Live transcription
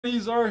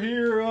He's our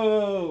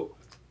hero.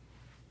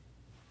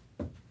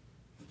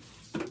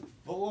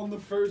 Full on the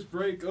first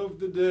break of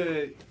the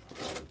day.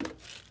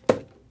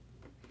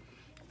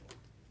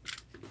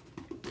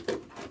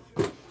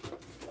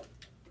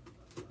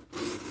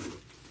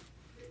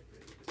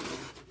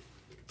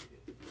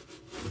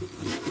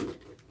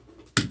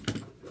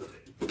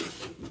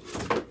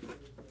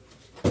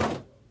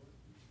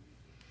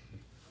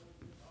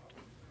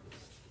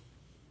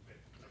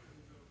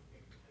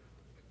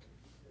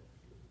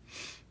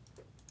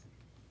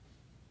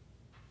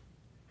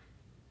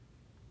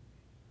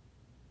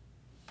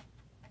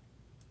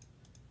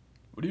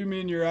 What do you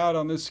mean you're out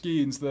on the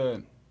skeins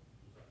then?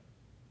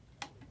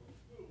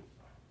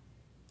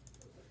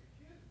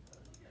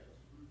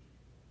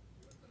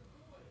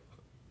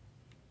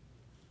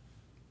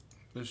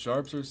 The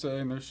sharps are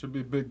saying there should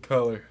be big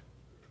color.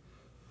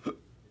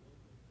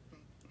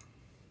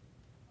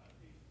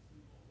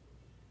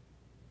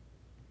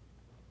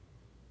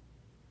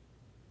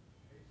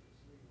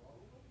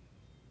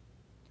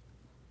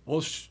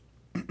 We'll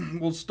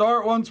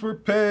start once we're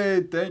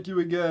paid. Thank you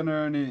again,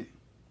 Ernie.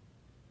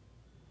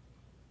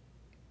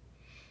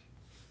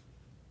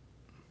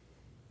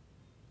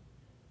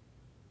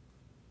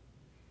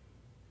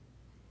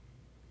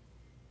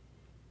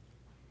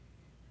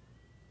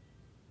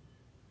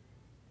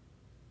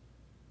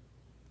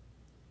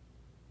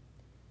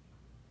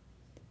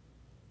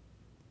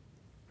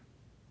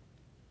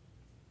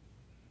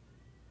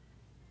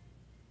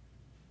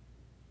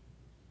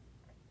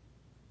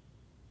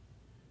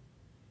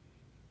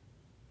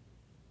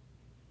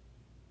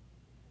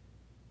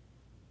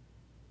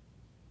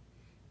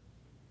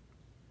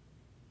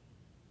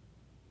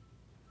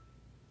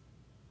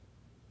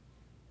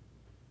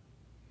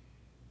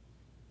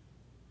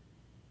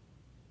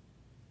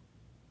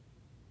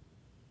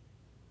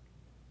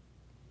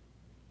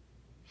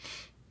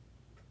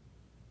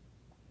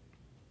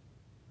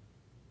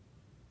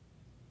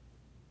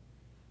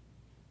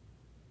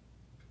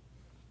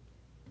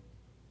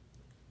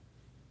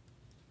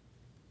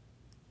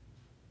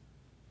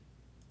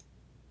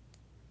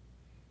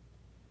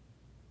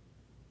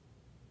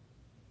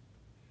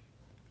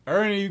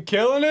 Ernie, you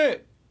killing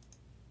it?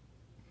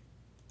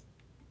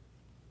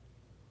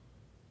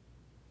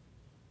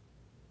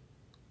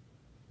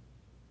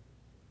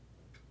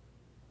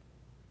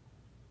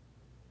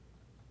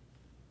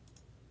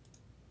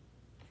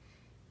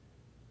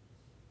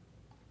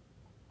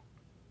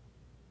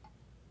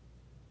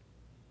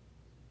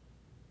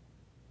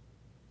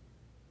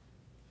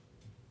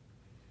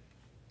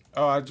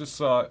 Oh, I just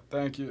saw it.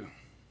 Thank you.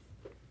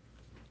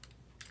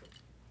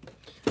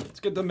 Let's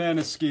get the man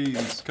of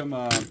skis. Come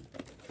on.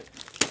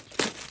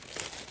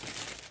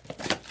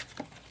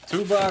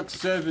 2 box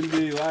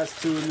 70.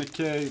 Last 2 in the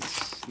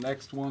case.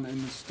 Next one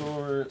in the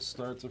store.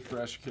 Starts a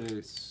fresh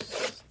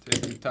case.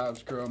 Taking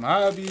Topps Chrome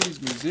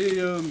Hobbies,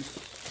 museums.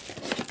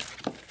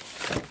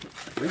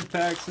 3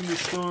 packs in the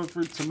store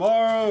for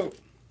tomorrow.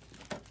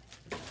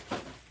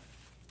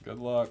 Good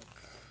luck.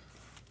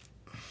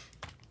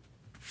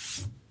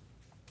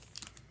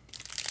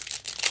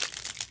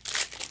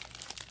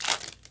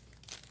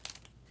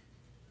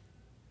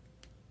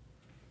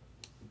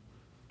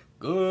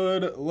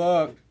 Good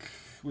luck.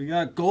 We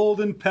got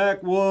Golden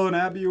Pack 1,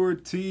 Abby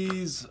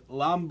Ortiz,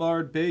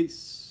 Lombard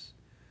base.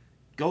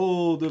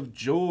 Gold of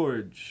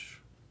George.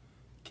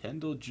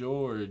 Kendall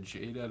George,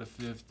 8 out of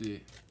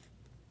 50.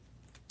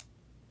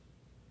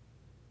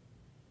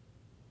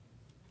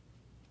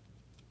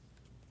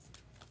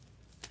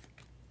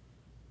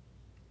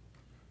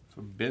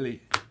 For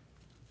Billy.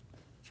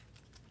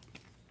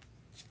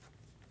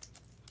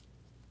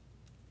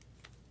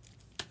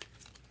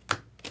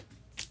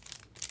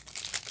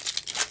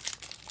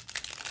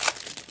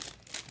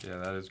 Yeah,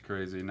 that is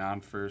crazy.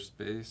 Non-first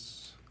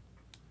base.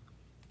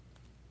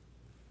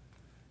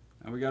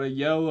 And we got a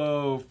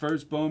yellow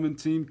first Bowman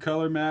team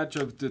color match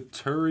of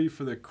Deturri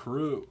for the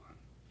Crew.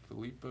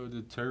 Filippo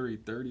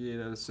Deturri, 38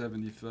 out of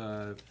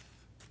 75.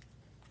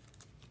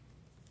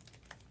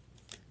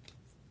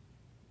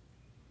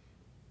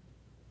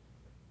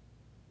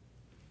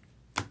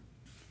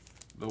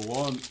 The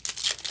one.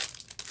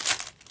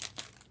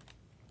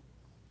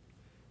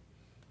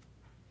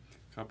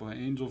 Couple of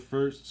Angel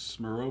firsts,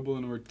 Marobel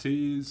and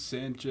Ortiz,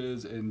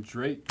 Sanchez and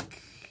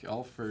Drake.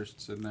 All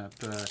firsts in that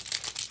pack.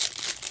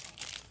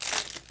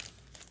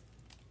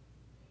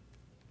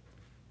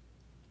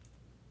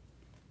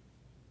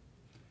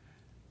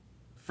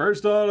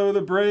 First auto of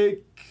the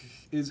break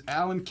is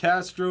Alan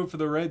Castro for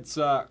the Red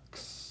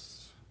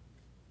Sox.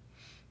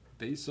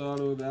 Base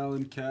auto of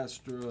Alan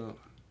Castro.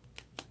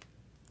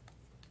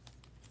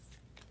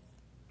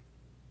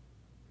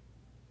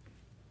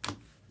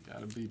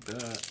 Gotta beat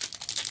that.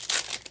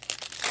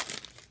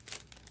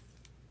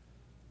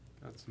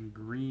 Got some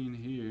green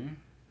here.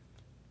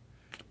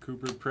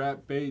 Cooper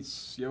Pratt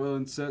base.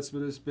 Yoel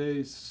Cespedes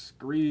base.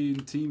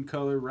 Green team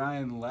color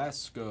Ryan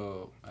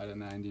Lasco out of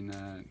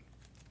 99.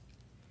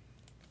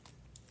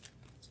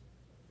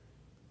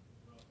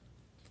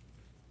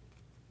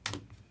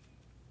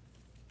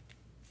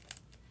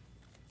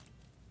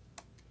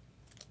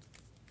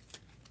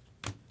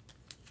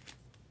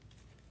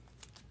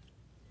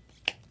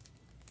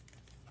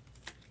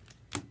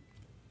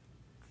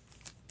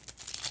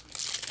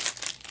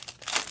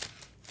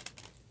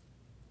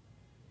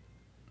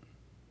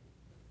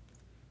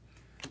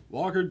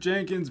 Walker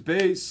Jenkins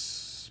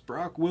base.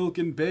 Brock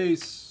Wilken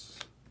base.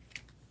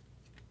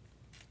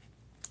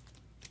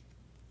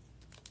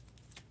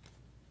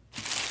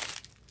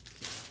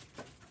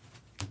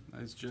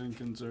 Nice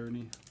Jenkins,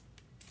 Ernie.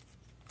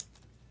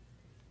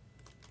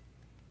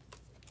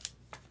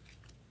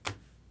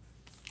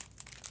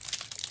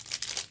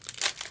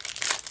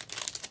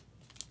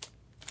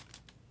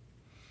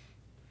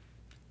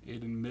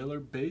 Aiden Miller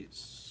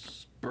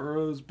base.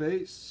 Burrows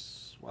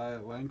base.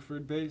 Wyatt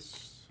Langford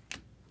base.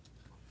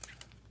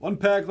 1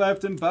 pack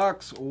left in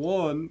box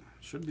 1.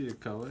 Should be a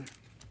color.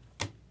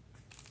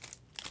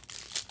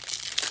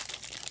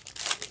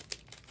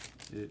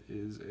 It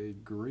is a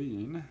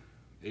green.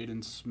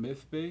 Aiden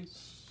Smith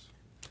base.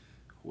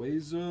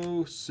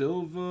 Hueso,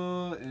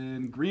 Silva,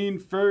 and green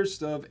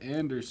first of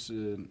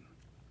Anderson.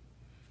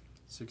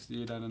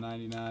 68 out of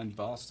 99,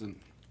 Boston.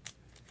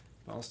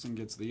 Boston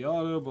gets the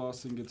auto.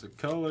 Boston gets a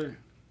color.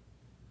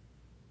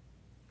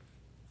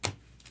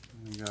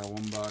 We got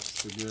 1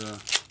 box to go.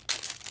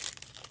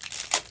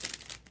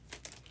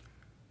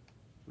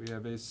 We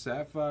have a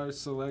Sapphire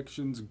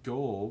Selections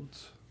Gold.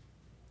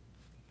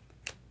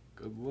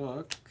 Good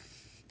luck.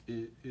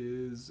 It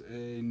is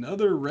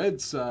another Red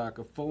Sox,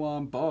 a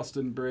full-on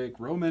Boston break.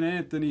 Roman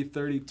Anthony,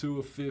 32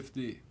 of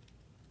 50.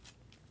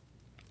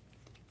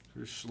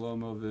 For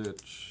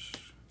Shlomovich.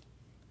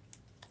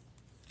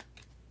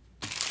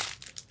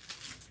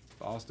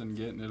 Boston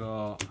getting it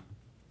all.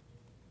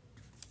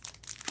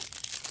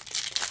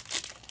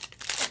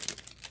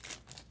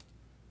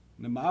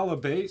 Namala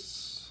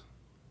base.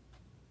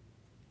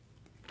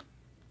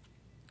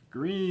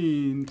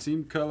 Green,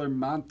 team color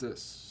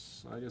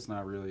Montes. I guess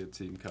not really a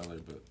team color,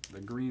 but the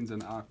greens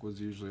and aquas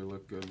usually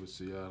look good with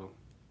Seattle.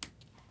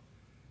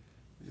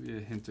 Maybe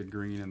a hint of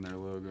green in their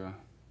logo.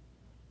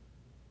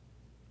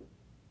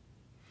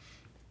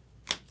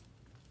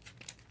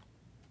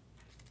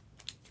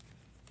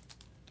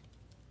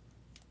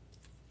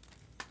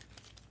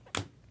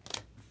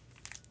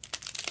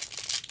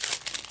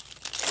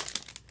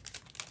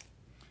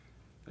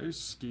 There's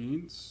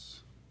Skeens.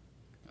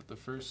 Got the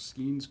first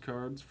Skeens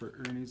cards for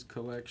Ernie's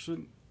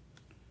collection.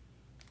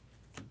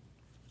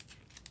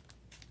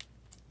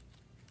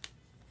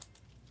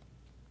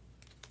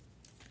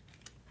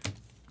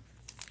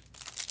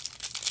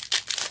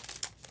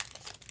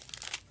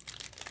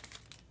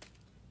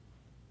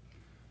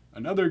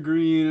 Another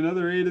green,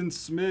 another Aiden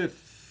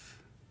Smith.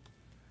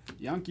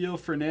 Yanquiel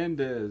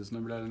Fernandez,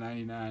 numbered out of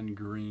 99,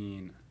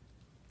 green.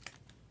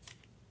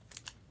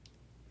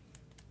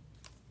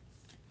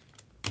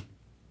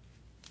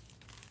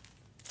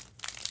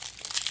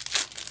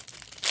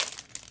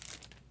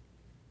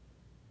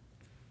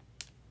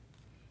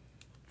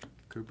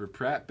 Cooper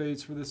Pratt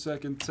base for the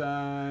second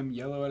time.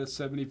 Yellow out of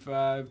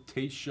 75.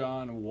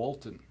 Tayshawn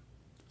Walton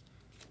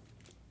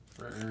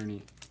for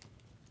Ernie.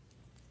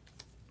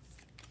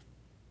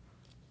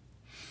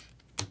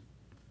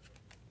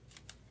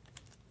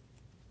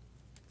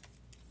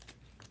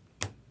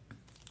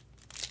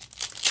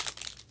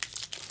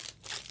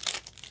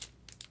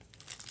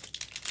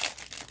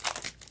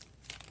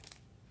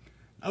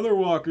 Another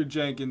Walker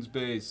Jenkins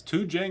base.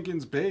 2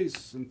 Jenkins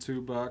base in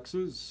 2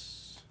 boxes.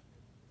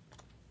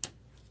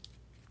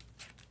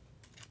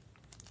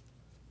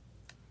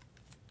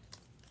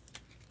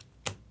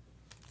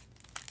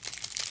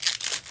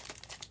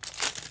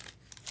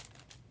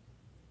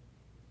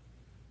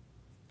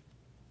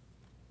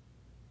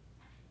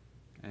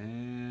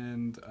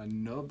 And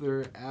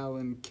another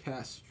Alan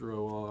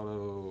Castro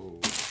auto.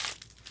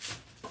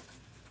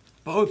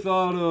 Both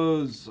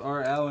autos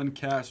are Alan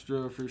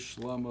Castro for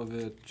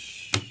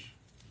Shlomovich.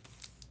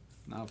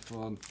 Not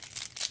fun.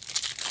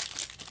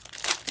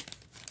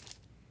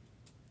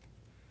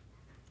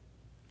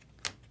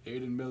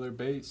 Aiden Miller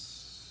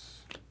base.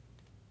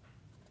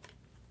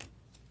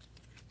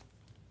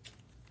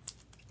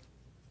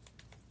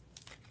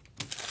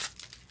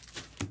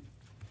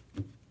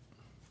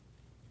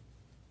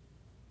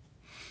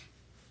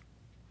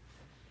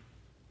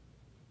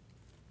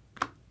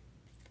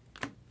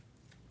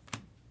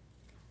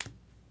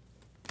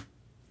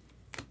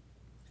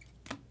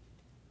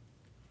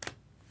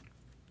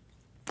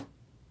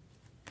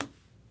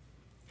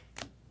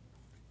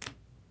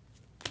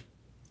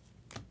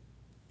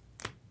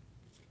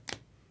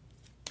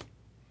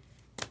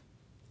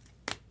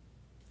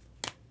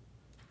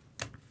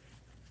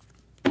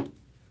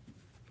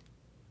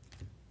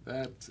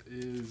 That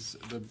is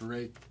the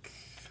break.